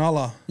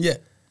Cronulla. Yeah.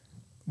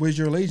 Where's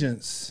your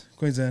allegiance?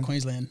 Queensland.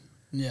 Queensland.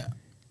 Yeah.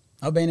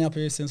 I've been up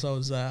here since I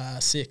was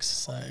 6,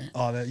 so...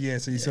 Oh,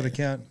 so you sort of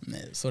count? Yeah,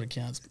 it sort of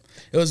counts.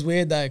 It was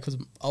weird, though, because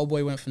old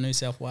boy went for New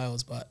South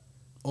Wales, but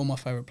all my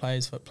favourite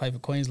players play for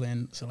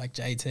Queensland, so like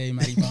JT,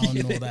 Matty Bowen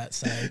and all that,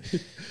 so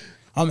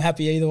I'm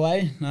happy either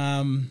way.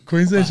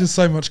 Queensland's just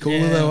so much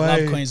cooler, though, I eh?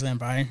 love Queensland,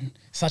 bro.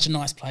 Such a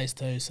nice place,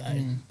 too, so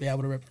be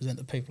able to represent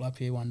the people up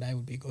here one day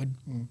would be good.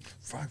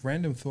 Fuck,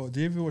 random thought.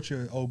 Do you ever watch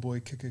your old boy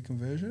kicker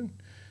conversion?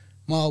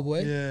 My old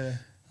boy? Yeah.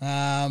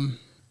 I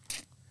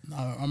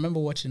remember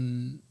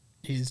watching...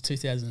 his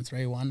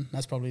 2003 one.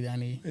 That's probably the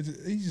only...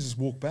 He just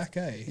walked back,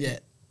 eh? Yeah.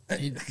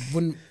 He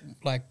wouldn't,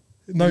 like...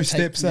 No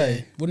steps, eh?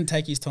 Yeah, wouldn't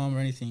take his time or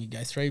anything. He'd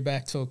go 3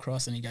 back, 2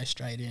 across, and he'd go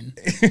straight in.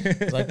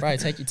 It's like, bro,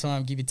 take your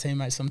time. Give your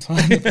teammates some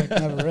time to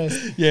have a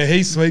rest. Yeah,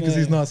 he's sweet because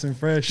he's nice and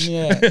fresh.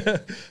 Yeah.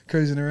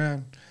 Cruising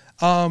around.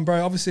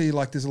 Bro, obviously,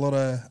 like, there's a lot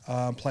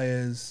of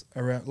players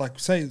around. Like,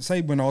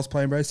 say when I was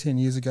playing, bro, 10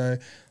 years ago,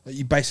 like,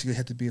 you basically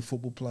had to be a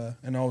football player,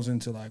 and I was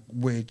into like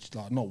weird,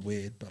 like not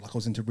weird, but like I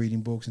was into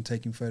reading books and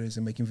taking photos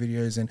and making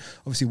videos, and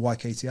obviously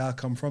YKTR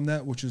come from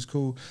that, which is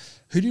cool.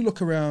 Who do you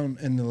look around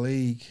in the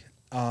league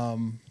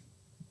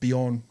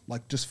beyond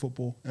like just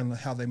football and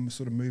how they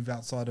sort of move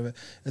outside of it?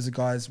 As the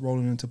guys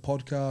rolling into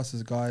podcasts, as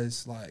the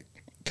guys like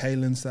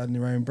Kalen starting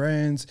their own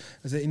brands,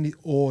 as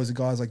the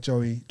guys like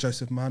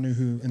Joseph Manu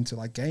who into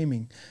like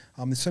gaming.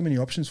 There's so many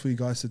options for you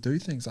guys to do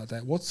things like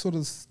that. What sort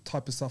of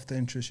type of stuff that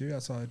interests you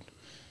outside?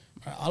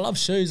 I love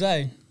shoes,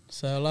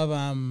 So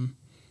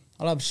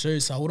I love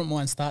shoes. So I wouldn't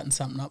mind starting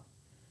something up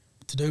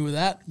to do with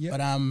that. Yep.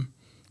 But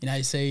you know,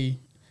 you see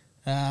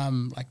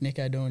like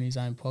Nico doing his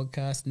own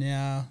podcast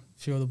now. A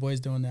few of the boys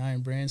doing their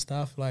own brand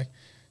stuff. Like,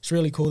 it's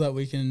really cool that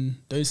we can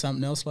do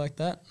something else like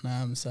that.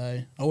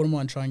 So I wouldn't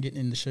mind trying getting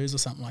into shoes or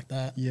something like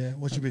that. Yeah.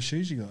 What's your best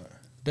shoes you got?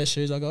 Best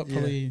shoes I got,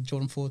 probably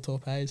Jordan 4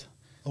 Torpedoes.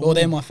 Oh. Well,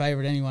 they're my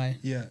favourite anyway.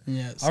 Yeah.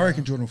 Yeah. I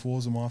reckon Jordan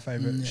 4s are my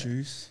favourite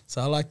shoes.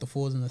 So I like the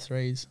 4s and the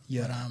 3s.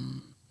 Yeah. But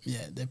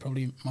yeah, they're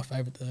probably my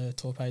favourite, the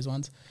Torpedoes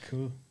ones.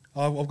 Cool.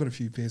 I've got a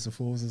few pairs of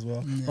 4s as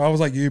well. Yeah. I was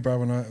like you, bro,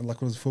 when I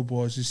was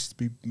football, I was just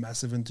be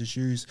massive into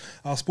shoes.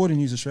 Sporting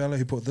News Australia,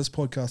 who put this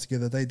podcast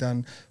together, they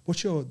done,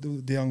 what's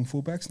the young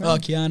fullback's name? Oh,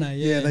 Keanu,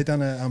 yeah. Yeah, they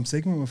done a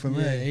segment with him.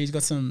 Yeah, he's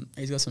got some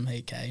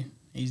heat, K.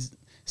 He's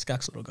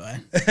Scuck's little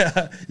guy.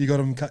 You got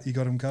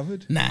him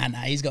covered? Nah,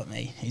 he's got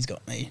me. He's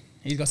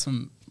got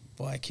some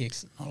fire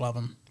kicks. I love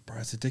him. Bro,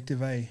 it's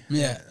addictive, eh?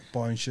 Yeah.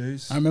 Buying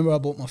shoes. I remember I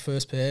bought my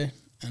first pair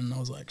and I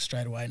was like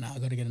straight away, I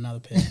got to get another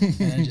pair. And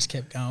then it just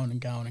kept going and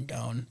going and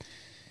going.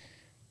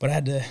 But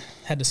I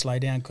had to slow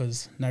down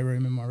because no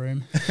room in my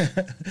room.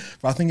 But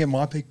I think at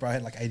my peak, bro, I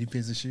had like 80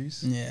 pairs of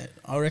shoes. Yeah,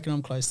 I reckon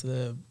I'm close to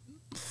the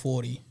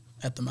 40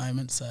 at the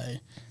moment. So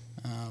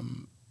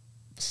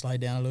slow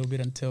down a little bit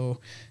until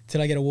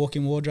I get a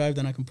walk-in wardrobe,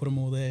 then I can put them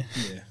all there.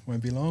 Yeah,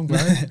 won't be long, bro.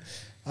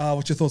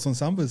 What's your thoughts on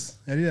Sambas?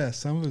 Adidas,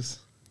 Sambas.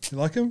 You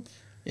like them?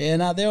 Yeah,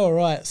 no, they're all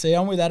right. See,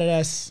 I'm with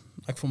Adidas,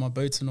 like for my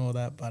boots and all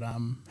that, but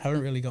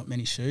haven't really got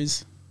many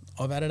shoes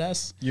of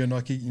Adidas. You're a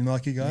Nike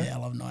guy? Yeah, I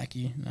love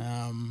Nike.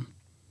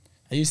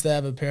 I used to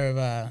have a pair of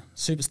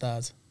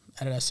Superstars,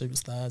 Adidas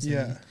Superstars.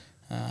 Yeah.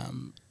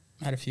 And,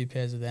 had a few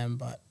pairs of them,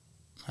 but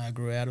I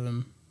grew out of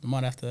them. I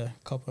might have to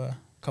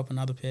cop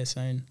another pair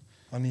soon.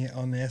 On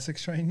the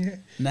Essex train yet?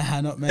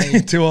 Nah, not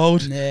me. Too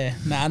old? Yeah.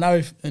 Nah, I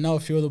know a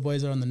few of the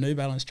boys are on the New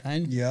Balance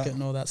train,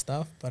 getting all that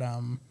stuff. But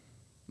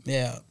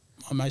yeah,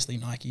 I'm mostly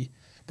Nike.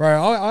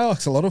 Bro, I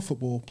ask a lot of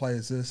football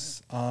players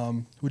this.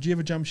 Would you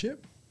ever jump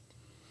ship?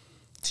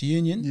 To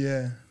Union?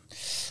 Yeah.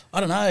 I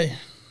don't know.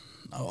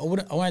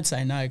 I won't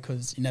say no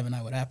because you never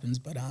know what happens.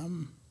 But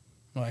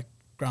like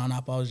growing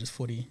up, I was just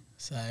footy,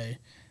 so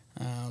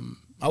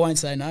I won't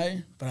say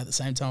no. But at the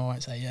same time, I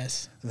won't say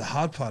yes. The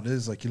hard part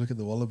is like you look at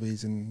the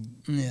Wallabies and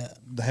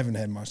they haven't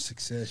had much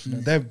success. You know,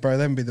 they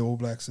haven't been the All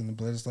Blacks and the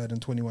Bledisloe in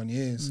 21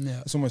 years.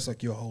 Yeah. It's almost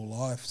like your whole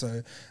life.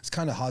 So it's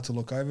kind of hard to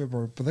look over,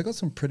 bro. But they got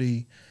some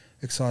pretty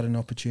exciting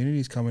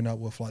opportunities coming up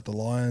with like the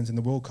Lions and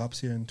the World Cups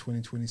here in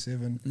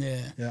 2027.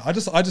 Yeah. I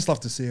just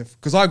love to see it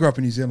because I grew up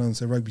in New Zealand,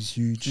 so rugby's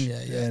huge. Yeah.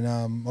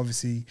 And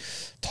obviously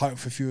tight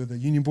for a few of the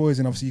Union boys,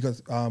 and obviously you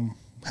got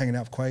hanging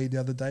out with Quaid the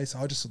other day. So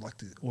I just like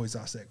to always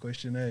ask that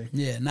question, eh?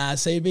 Yeah. Nah.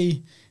 So it'd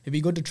be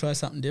good to try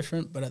something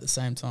different, but at the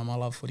same time, I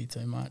love footy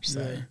too much.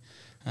 So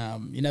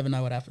you never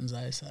know what happens,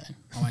 though. So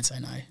I won't say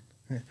no.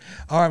 Yeah.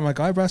 All right, my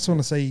guy, bro. I just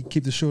want to say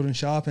keep the short and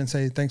sharp and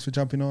say thanks for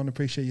jumping on.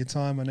 Appreciate your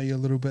time. I know you're a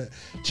little bit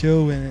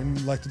chill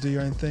and like to do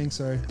your own thing.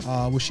 So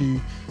I wish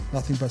you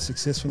nothing but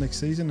success for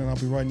next season, and I'll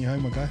be riding you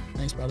home, my guy.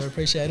 Thanks, brother.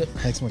 Appreciate it.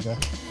 Thanks, my guy.